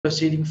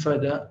Proceeding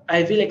further,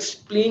 I will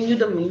explain you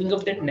the meaning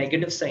of that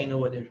negative sign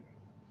over there.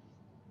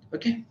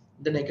 Okay,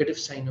 the negative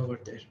sign over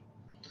there.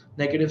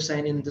 Negative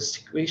sign in this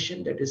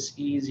equation, that is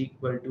E is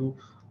equal to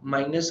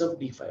minus of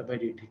d phi by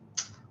dt.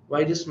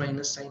 Why this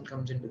minus sign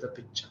comes into the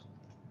picture?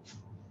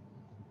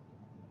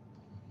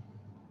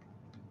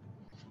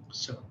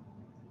 So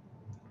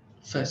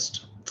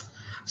first,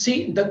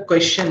 see, the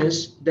question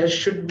is, there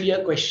should be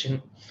a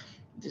question.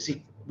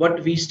 See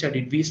what we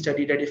studied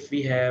that if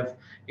we have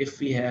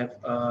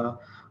a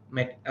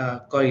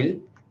coil,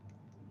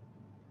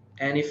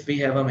 and if we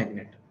have a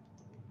magnet,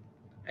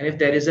 and if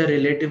there is a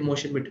relative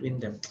motion between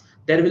them,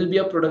 there will be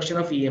a production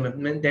of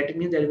EMF. That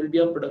means there will be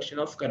a production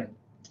of current.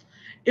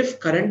 If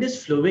current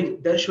is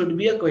flowing, there should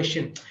be a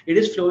question. It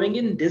is flowing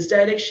in this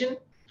direction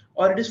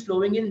or it is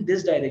flowing in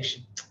this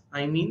direction.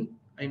 I mean,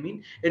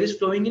 it is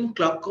flowing in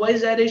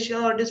clockwise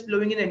direction or it is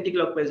flowing in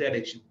anti-clockwise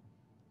direction.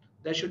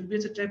 There should be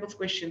such type of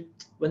question.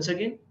 Once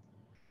again,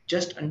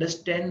 just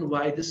understand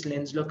why this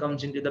Lenz law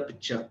comes into the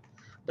picture.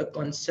 The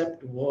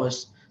concept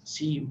was,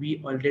 see,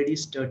 we already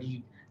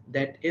studied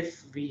that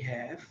if we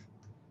have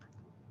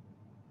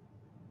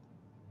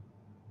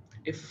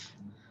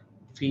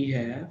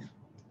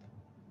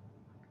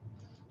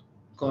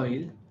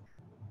coil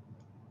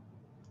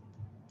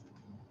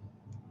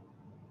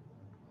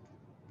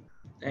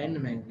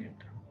and magnet,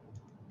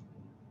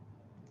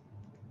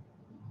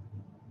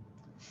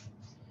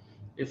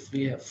 if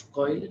we have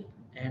coil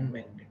and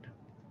magnet,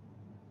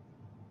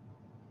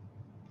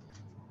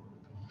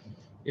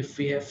 if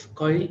we have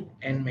coil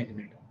and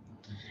magnet,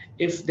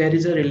 if there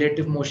is a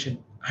relative motion,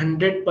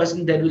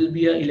 100% there will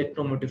be a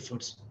electromotive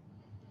force.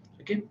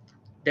 Okay,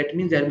 that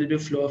means there will be a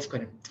flow of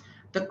current.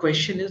 The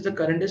question is, the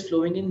current is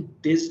flowing in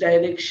this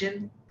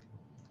direction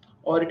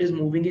or it is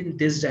moving in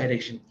this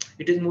direction.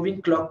 It is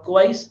moving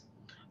clockwise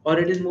or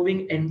it is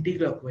moving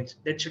anti-clockwise.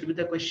 That should be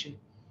the question.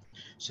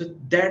 So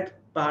that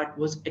part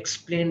was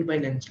explained by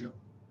Lenz law.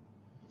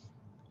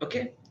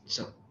 Okay,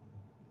 so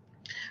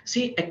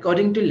see,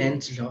 according to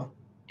Lenz law,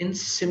 in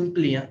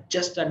simply,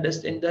 just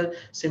understand the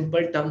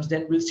simple terms,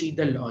 then we'll see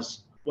the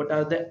laws. What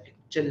are the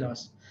actual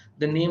laws?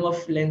 The name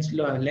of Lenz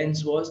law,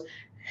 Lenz was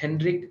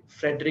Henrik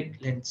Frederick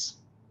Lenz.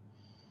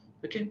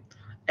 Okay,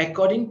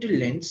 according to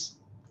Lenz,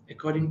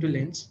 according to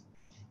Lenz,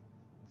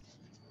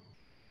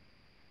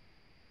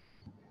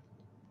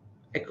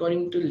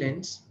 according to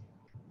Lenz,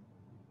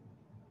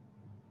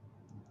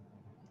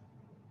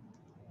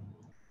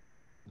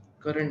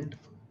 current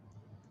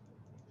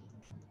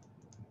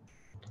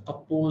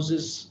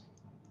opposes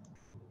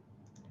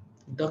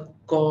the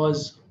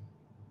cause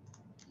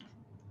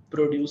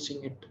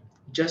producing it.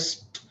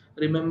 Just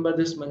remember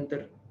this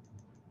mantra.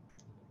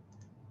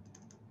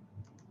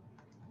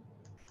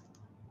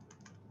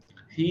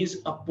 He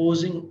is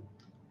opposing,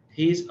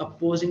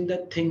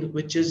 the thing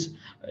which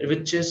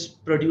is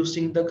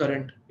producing the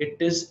current. It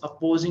is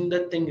opposing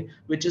the thing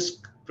which is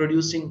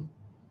producing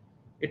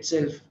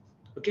itself.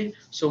 Okay,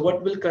 so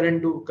what will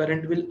current do?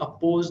 Current will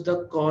oppose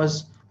the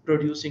cause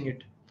producing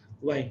it.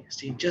 Why?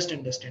 See, just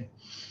understand,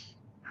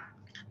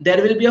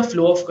 there will be a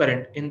flow of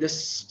current in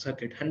this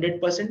circuit,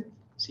 100%.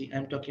 See,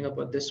 I'm talking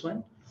about this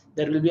one.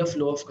 There will be a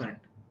flow of current.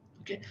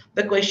 Okay,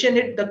 the question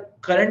is, the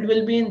current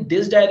will be in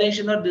this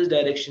direction or this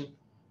direction.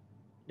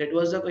 That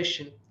was the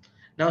question.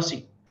 Now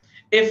see,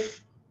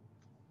 if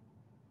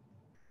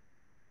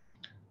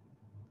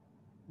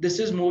this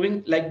is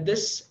moving like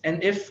this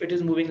and if it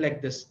is moving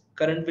like this,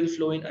 current will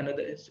flow in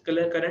another,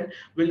 current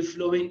will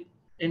flow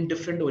in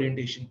different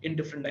orientation, in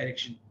different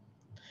direction.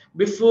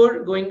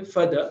 Before going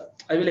further,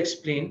 I will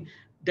explain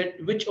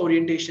that which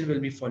orientation will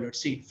be followed.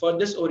 See, for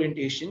this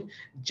orientation,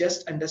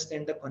 just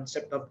understand the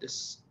concept of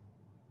this.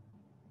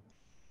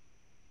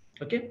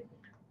 Okay,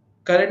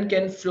 current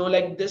can flow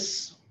like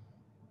this.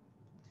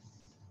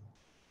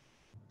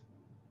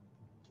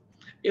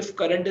 If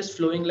current is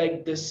flowing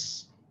like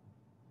this,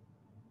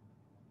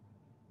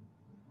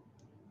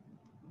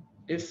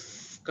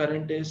 if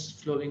current is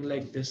flowing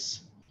like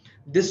this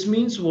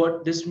means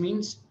what? This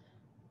means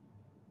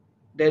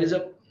there is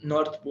a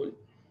north pole.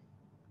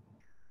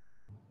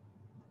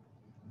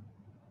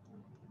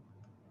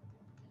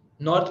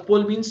 North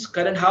pole means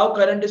current. How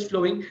current is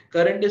flowing?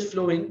 Current is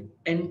flowing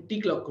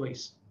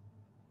anti-clockwise.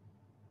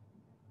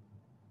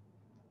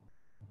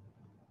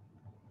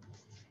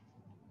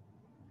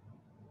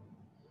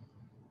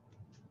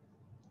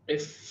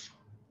 If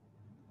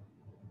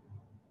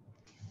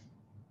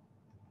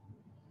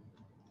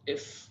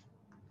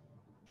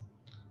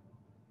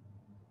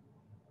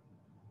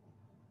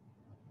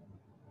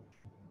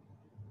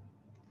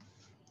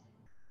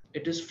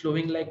it is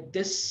flowing like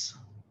this,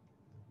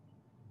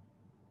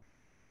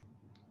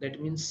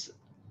 that means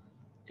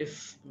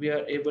if we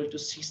are able to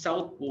see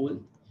south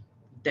pole,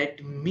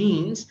 that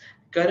means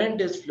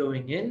current is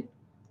flowing in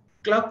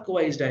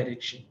clockwise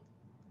direction.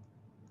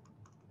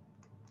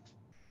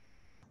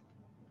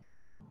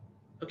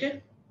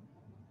 Okay,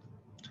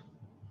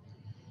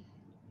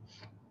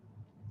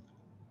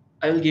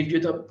 I will give you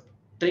the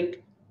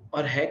trick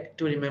or hack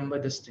to remember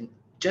this thing.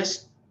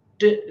 Just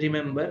to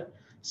remember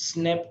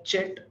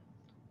Snapchat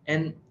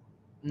and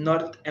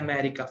North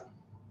America.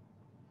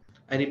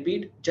 I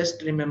repeat,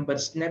 just remember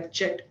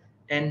Snapchat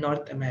and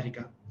North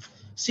America.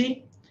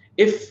 See,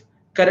 if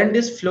current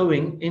is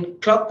flowing in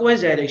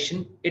clockwise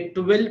direction, it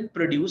will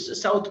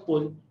produce South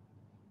Pole.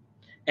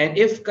 And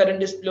if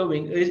current is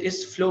flowing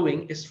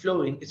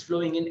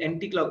in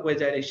anti-clockwise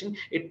direction,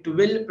 it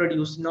will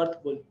produce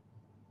North Pole.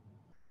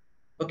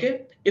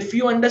 Okay, if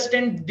you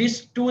understand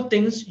these two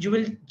things, you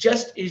will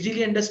just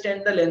easily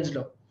understand the Lenz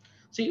law.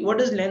 See, what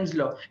is Lenz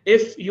law?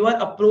 If you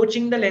are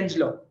approaching the Lenz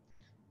law,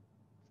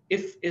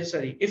 if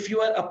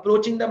you are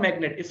approaching the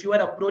magnet,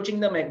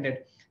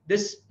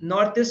 this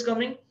north is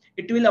coming,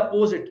 it will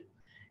oppose it.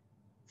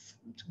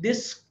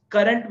 This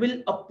current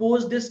will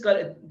oppose this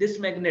current, this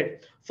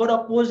magnet. For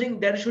opposing,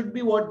 there should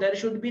be what? There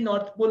should be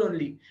North Pole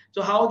only.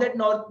 So how that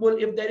North Pole?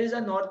 If there is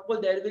a North Pole,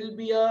 there will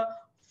be a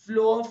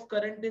flow of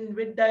current in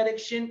which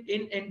direction?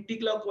 In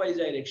anti-clockwise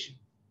direction.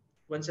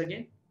 Once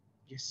again,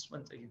 yes,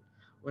 once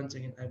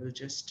again, I will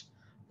just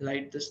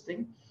light this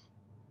thing.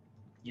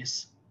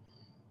 Yes.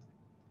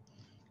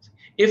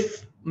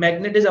 If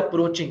magnet is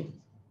approaching,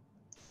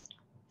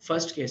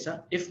 first case,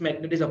 if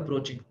magnet is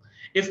approaching,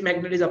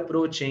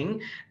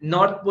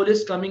 North Pole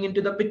is coming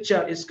into the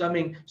picture, is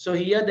coming. So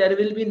here there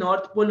will be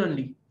North Pole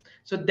only.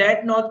 So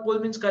that North Pole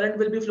means current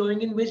will be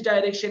flowing in which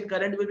direction?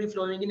 Current will be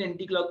flowing in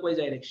anti-clockwise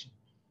direction.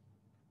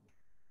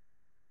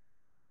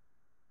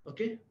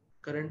 Okay,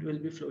 current will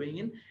be flowing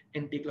in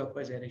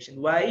anti-clockwise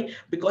direction. Why?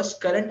 Because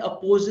current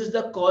opposes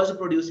the cause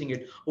producing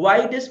it.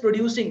 Why it is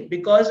producing?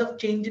 Because of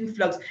change in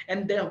flux.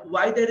 And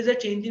why there is a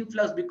change in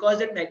flux? Because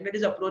that magnet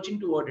is approaching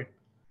toward it,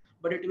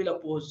 but it will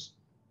oppose.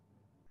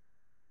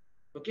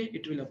 Okay,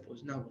 it will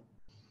oppose.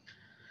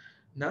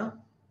 Now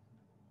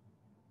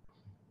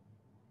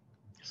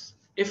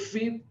if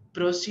we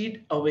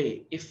proceed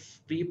away,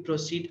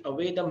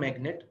 the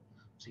magnet,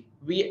 see,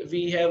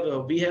 we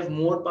have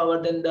more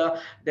power than the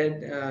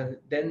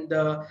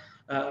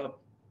uh,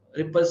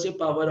 repulsive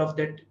power of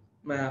that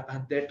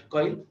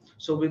coil.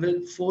 So we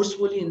will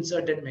forcefully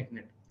insert that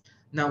magnet.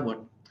 Now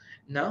what?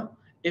 Now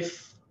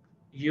if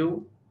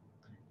you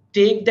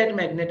take that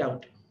magnet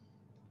out,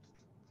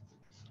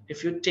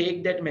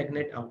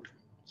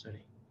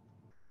 sorry,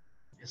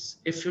 yes,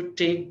 if you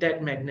take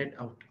that magnet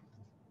out,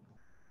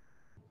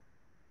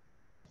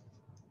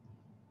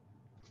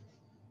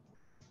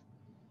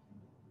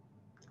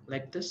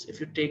 like this, if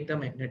you take the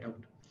magnet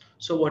out,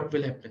 so what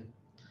will happen?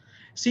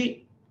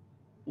 See,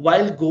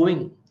 while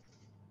going,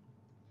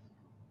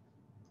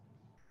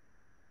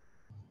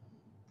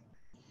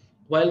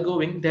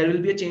 there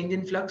will be a change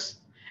in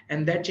flux,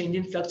 and that change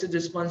in flux is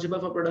responsible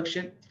for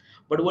production.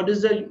 But what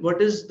is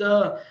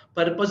the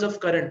purpose of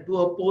current? To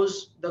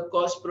oppose the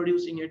cause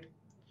producing it.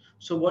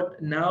 So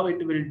what now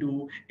it will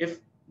do?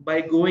 If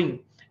by going,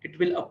 it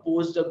will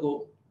oppose the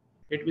go,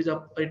 it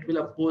will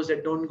oppose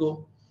that don't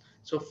go.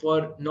 So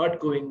for not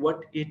going,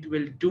 what it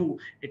will do?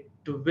 It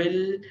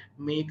will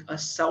make a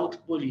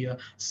South Pole here.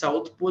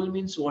 South Pole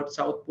means what?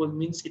 South Pole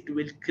means it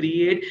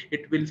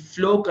will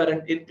flow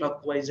current in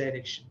clockwise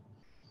direction.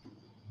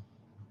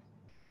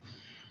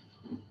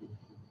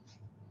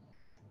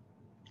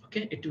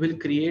 Okay, it will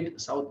create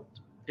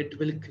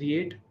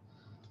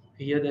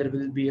here, there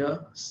will be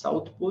a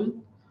South Pole.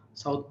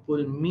 South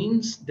Pole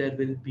means there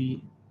will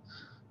be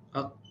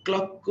a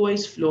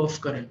clockwise flow of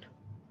current.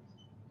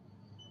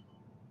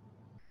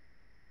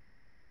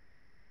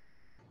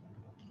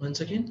 Once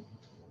again,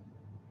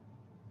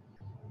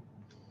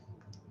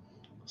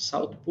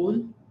 South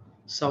Pole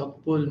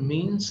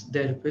means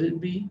there will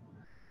be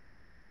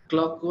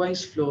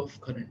clockwise flow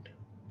of current.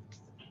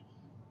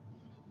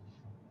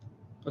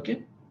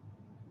 Okay,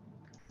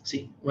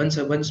 see, once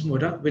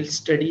more, we'll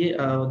study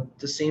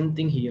the same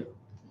thing here.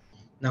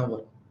 Now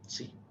what?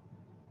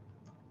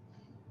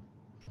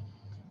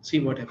 See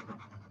what happened.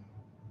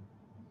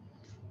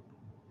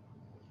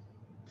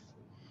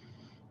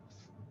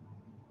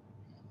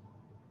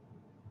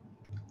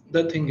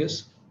 The thing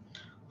is,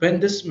 when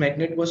this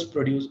magnet was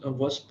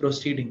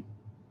proceeding,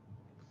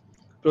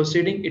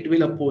 it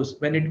will oppose.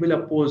 When it will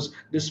oppose,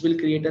 this will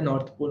create a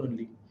North Pole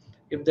only.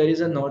 If there is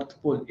a North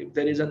Pole,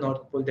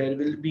 there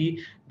will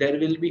be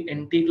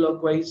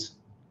anti-clockwise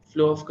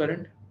flow of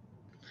current.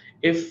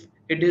 If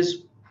it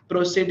is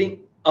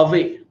proceeding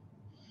away,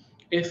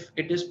 it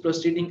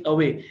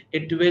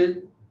will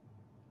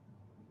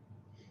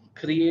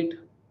create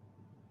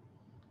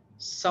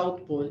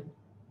South Pole.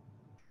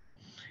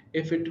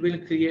 If it will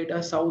create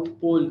a South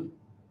Pole,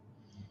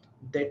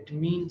 that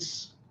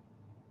means,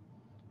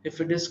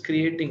 if it is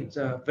creating,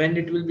 when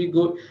it will be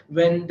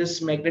when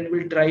this magnet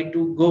will try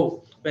to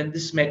go, when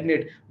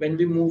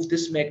we move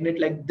this magnet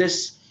like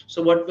this,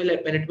 so what will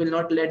happen? It will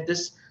not let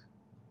this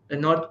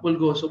North Pole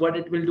go. So what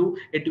it will do?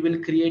 It will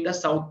create a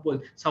South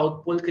Pole.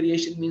 South Pole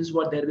creation means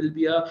what? There will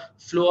be a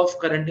flow of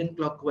current in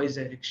clockwise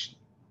direction.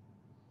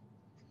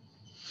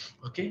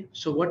 Okay,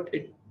 so what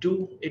it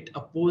do? It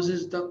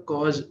opposes the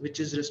cause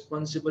which is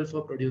responsible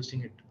for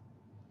producing it.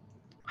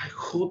 I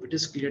hope it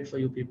is clear for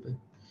you people.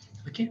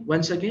 Okay,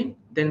 once again,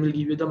 then we'll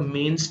give you the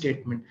main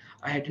statement.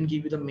 I didn't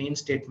give you the main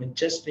statement.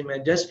 Just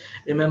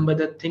remember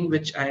the thing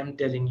which I am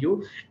telling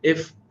you.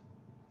 If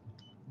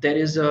there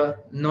is a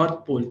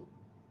north pole,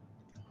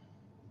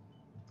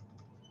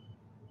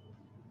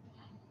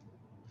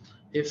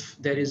 if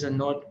there is a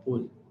north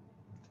pole,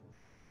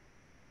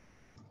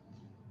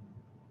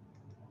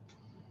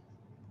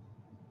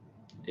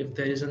 if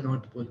there is a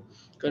north pole,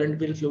 current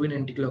will flow in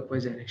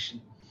anti-clockwise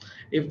direction.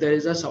 If there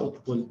is a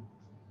south pole,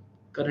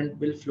 current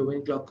will flow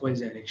in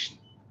clockwise direction.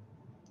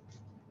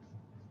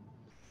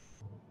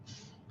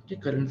 Okay,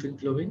 current will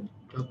flow in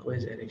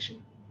clockwise direction.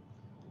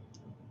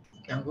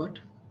 Now what?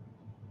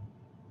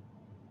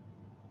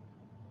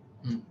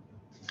 Hmm.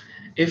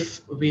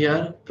 If we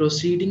are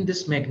proceeding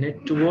this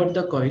magnet toward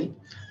the coil,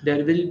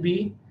 there will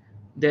be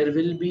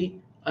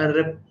a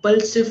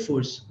repulsive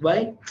force.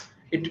 Why?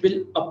 It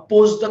will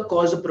oppose the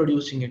cause of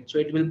producing it. So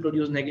it will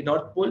produce negative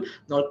north pole.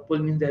 North pole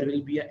means there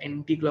will be an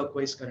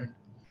anti-clockwise current.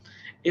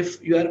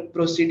 If you are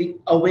proceeding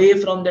away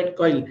from that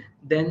coil,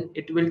 then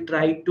it will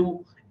try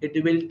to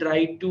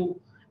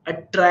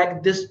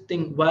attract this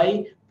thing.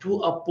 Why?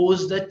 To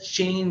oppose the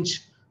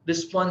change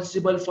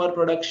responsible for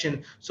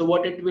production. So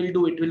what it will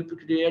do, it will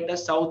create a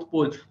south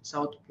pole.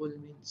 South pole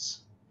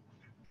means,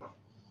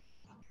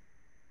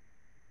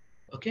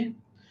 okay.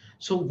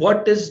 So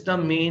what is the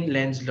main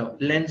Lenz law?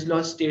 Lenz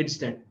law states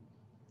that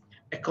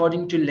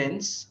according to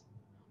Lenz,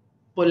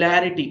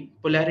 polarity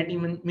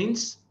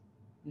means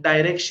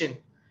direction.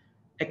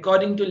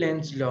 According to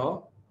Lenz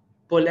law,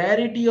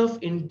 polarity of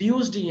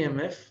induced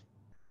EMF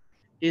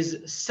is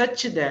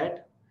such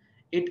that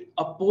it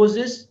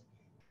opposes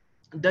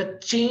the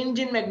change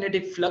in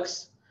magnetic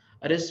flux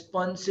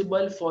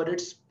responsible for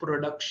its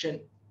production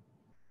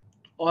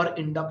or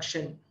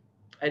induction.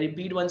 I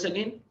repeat once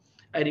again.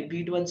 I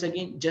repeat once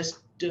again. Just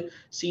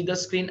see the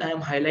screen. I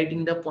am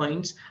highlighting the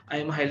points. I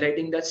am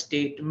highlighting the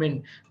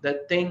statement.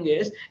 The thing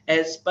is,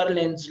 as per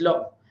Lenz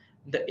law,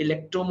 the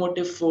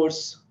electromotive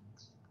force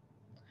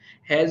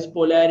has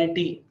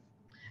polarity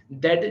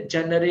that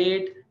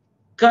generate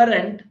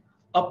current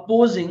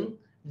opposing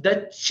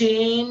the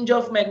change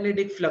of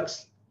magnetic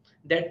flux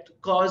that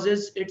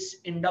causes its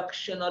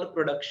induction or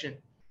production.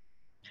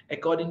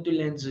 According to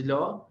Lenz's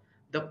law,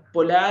 the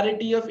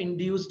polarity of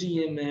induced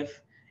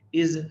EMF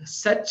is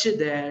such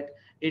that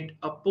it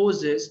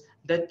opposes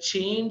the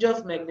change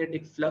of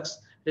magnetic flux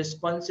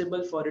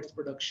responsible for its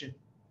production.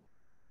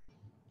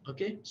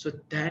 Okay, so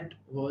that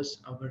was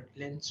our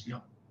Lenz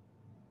law.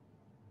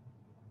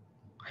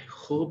 I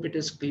hope it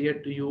is clear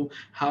to you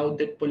how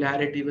that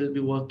polarity will be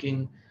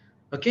working.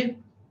 Okay,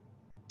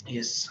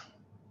 yes.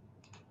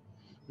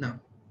 Now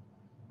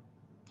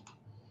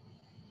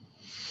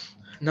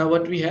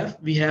what we have?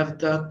 We have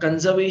the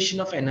conservation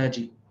of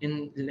energy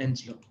in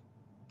Lenz law.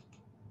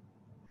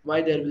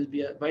 Why there will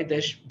be a, why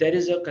there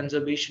is a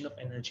conservation of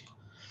energy?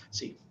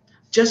 See,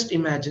 just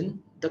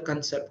imagine the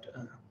concept.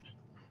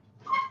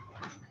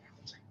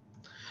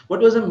 What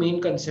was the main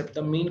concept?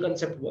 The main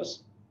concept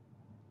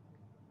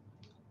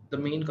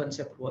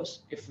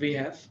was if we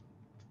have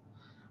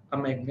a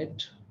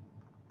magnet,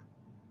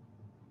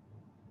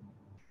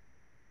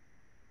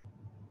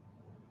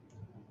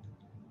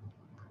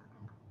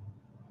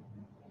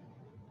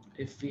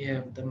 if we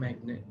have the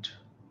magnet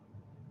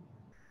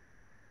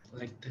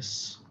like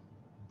this,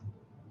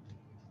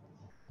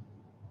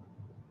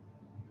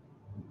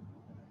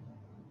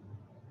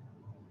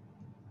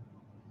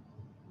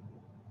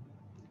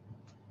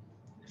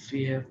 if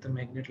we have the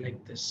magnet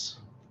like this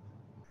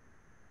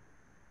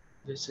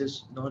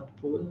is north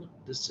pole,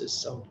 this is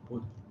south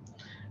pole.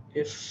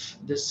 If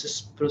this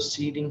is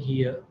proceeding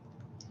here,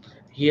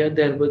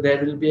 there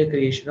will be a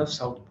creation of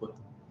south pole.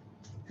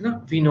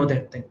 We know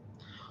that thing.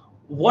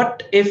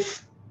 What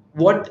if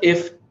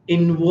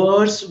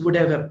inverse would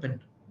have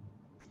happened?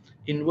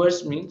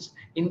 Inverse means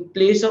in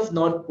place of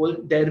north pole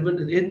there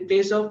will be a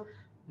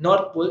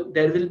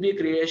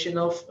creation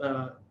of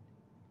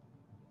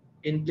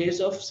in place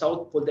of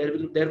south pole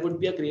there would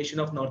be a creation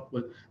of north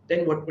pole.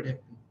 Then what would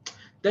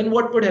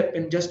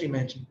happen? Just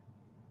imagine,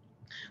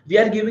 we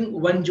are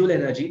giving 1 joule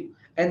energy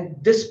and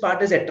this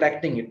part is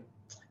attracting it.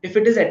 If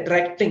it is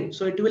attracting,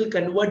 so it will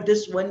convert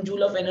this 1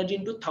 joule of energy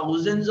into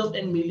thousands of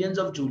and millions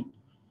of joule,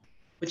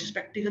 which is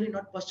practically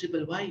not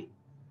possible. Why?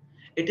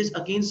 It is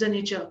against the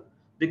nature,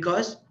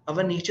 because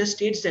our nature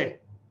states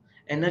that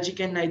energy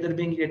can neither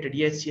be created.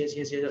 Yes,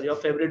 your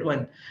favorite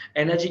one.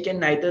 Energy can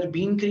neither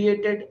be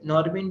created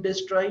nor be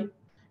destroyed.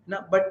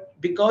 Now, but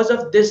because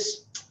of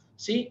this,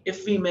 see,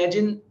 if we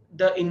imagine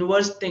the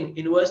inverse thing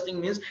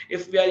means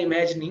if we are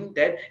imagining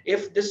that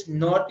if the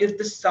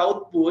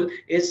south pole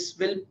if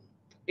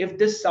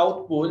this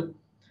south pole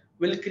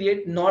will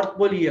create north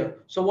pole here,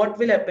 so what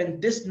will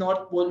happen? This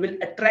north pole will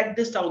attract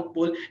the south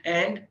pole,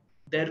 and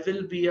there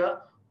will be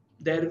a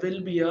there will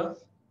be a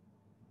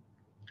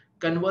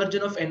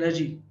conversion of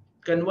energy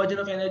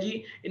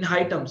in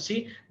high terms.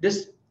 See,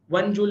 this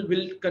 1 joule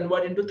will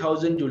convert into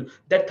 1,000 joule.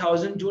 That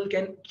 1,000 joule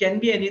can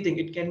be anything.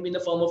 It can be in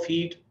the form of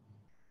heat,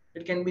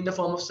 it can be in the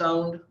form of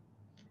sound,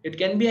 It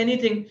can be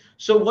anything.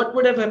 So what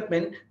would have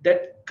happened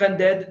that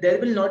there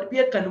will not be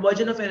a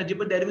conversion of energy,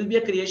 but there will be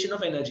a creation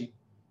of energy.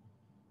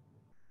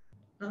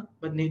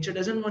 But nature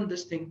doesn't want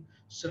this thing.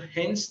 So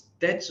hence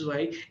that's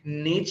why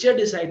nature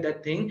decide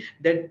that thing,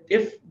 that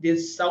if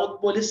this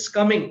south pole is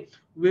coming,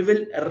 we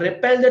will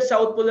repel that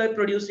south pole by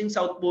producing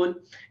south pole.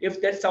 If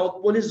that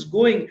south pole is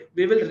going,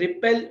 we will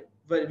repel,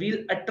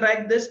 we'll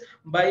attract this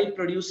by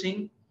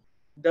producing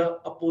the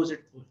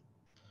opposite pole.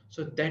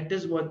 So that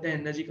is what the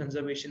energy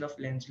conservation of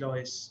Lenz law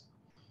is.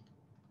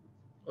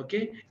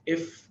 Okay,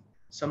 if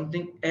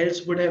something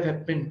else would have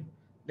happened,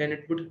 then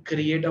it would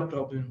create a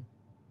problem.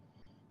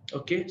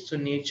 Okay, so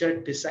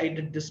nature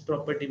decided this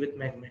property with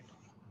magnet,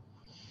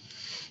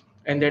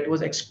 and that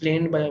was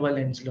explained by our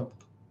Lenz law.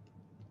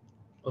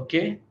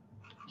 Okay,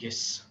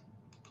 yes.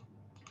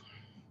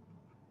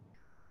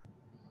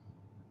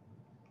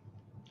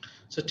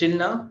 So till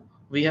now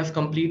we have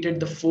completed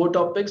the 4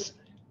 topics.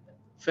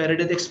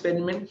 Faraday's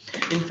experiment.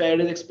 In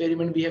Faraday's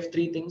experiment we have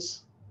 3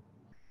 things,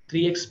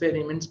 3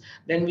 experiments.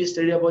 Then we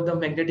studied about the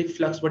magnetic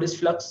flux. What is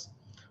flux?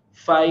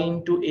 Phi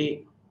into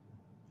A,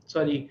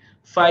 sorry,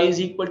 phi is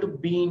equal to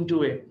B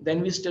into A.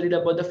 Then we studied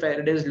about the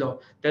Faraday's law.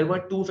 There were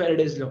 2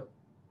 Faraday's law.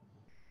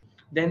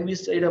 Then we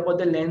studied about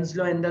the Lenz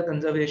law and the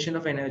conservation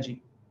of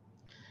energy.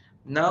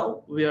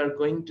 Now we are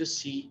going to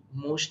see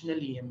motional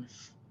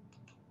EMF.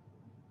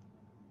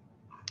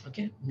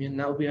 Okay,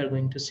 now we are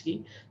going to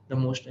see the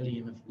motional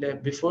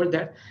EMF. Before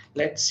that,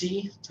 let's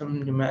see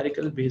some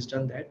numerical based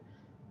on that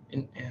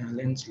in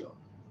Lenz law.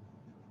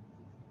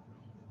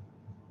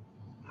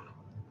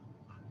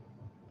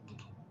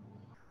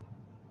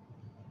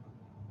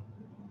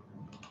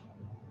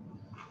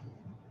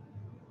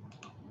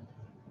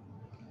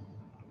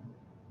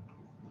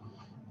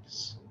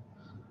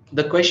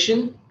 The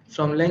question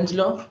from Lenz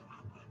law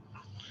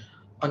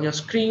on your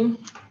screen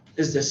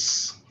is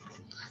this.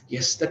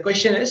 Yes, the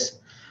question is,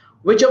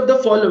 which of the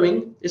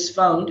following is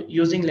found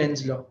using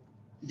Lenz law?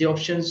 The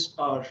options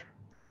are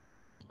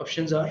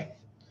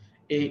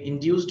A,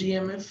 induced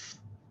EMF,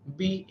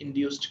 B,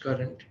 induced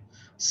current,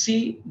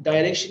 C,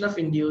 direction of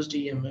induced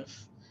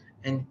EMF,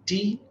 and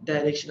D,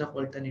 direction of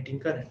alternating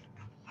current.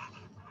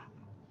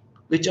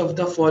 Which of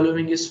the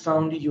following is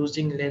found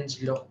using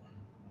Lenz law?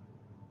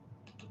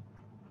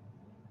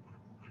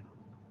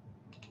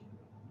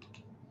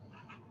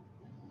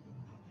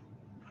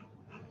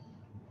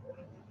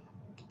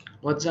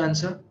 What's the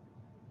answer?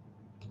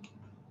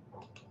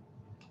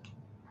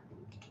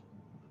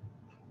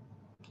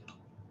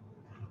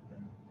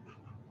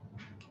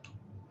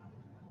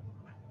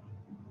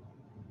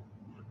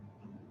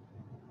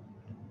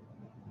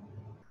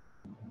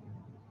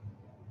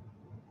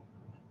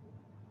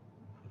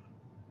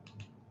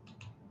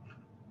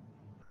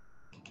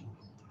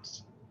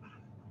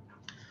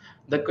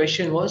 The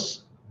question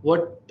was,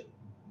 which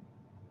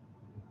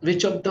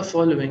of the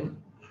following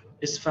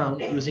is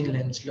found using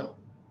Lenz law?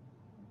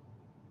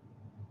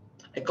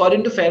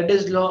 According to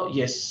Faraday's law,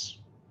 yes,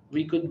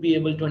 we could be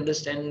able to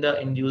understand the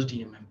induced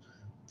EMF.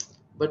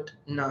 But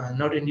nah,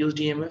 not induced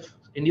EMF.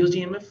 Induced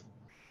EMF?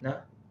 Nah.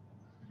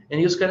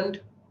 Induced current?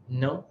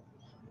 No.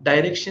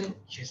 Direction?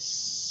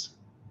 Yes.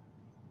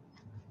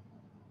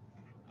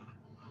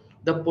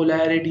 The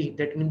polarity,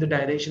 that means the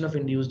direction of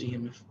induced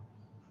EMF.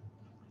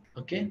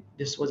 Okay,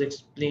 this was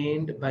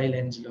explained by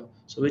Lenz law.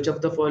 So which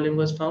of the following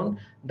was found?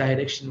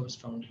 Direction was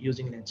found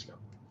using Lenz law.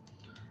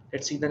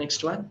 Let's see the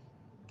next one.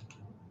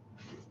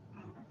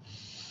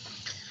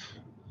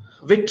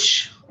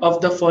 Which of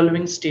the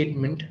following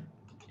statement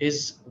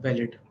is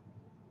valid?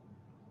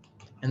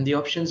 And the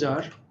options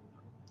are: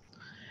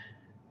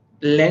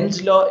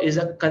 Lenz law is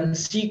a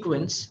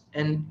consequence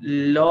and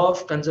law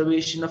of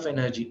conservation of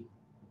energy.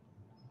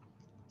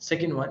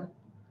 Second one,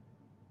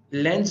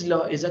 Lenz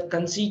law is a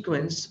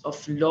consequence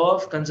of law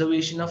of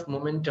conservation of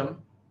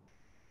momentum.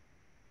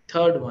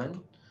 Third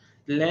one,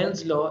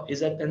 Lenz law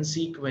is a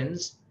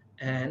consequence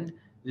and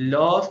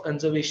law of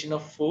conservation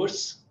of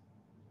force.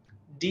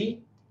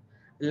 D,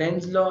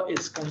 Lenz law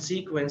is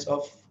consequence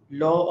of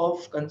law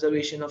of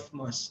conservation of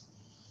mass.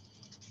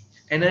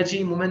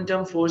 Energy,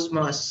 momentum, force,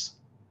 mass.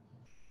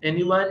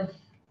 Anyone?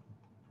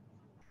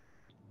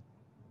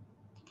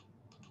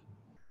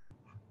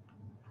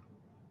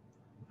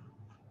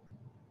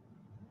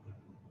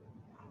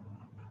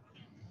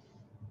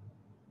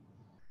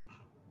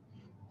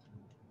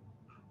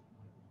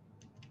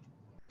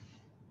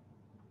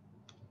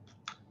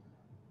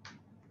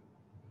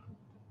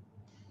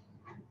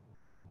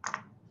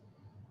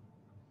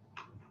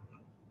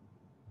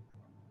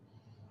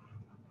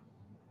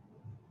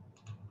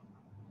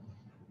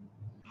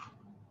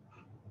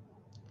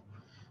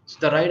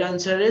 So the right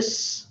answer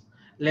is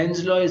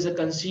Lenz law is a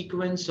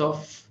consequence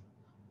of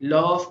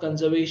law of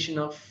conservation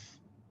of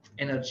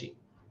energy.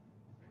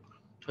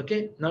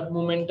 Okay, not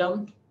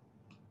momentum,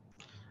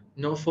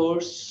 no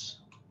force,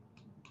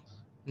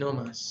 no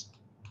mass.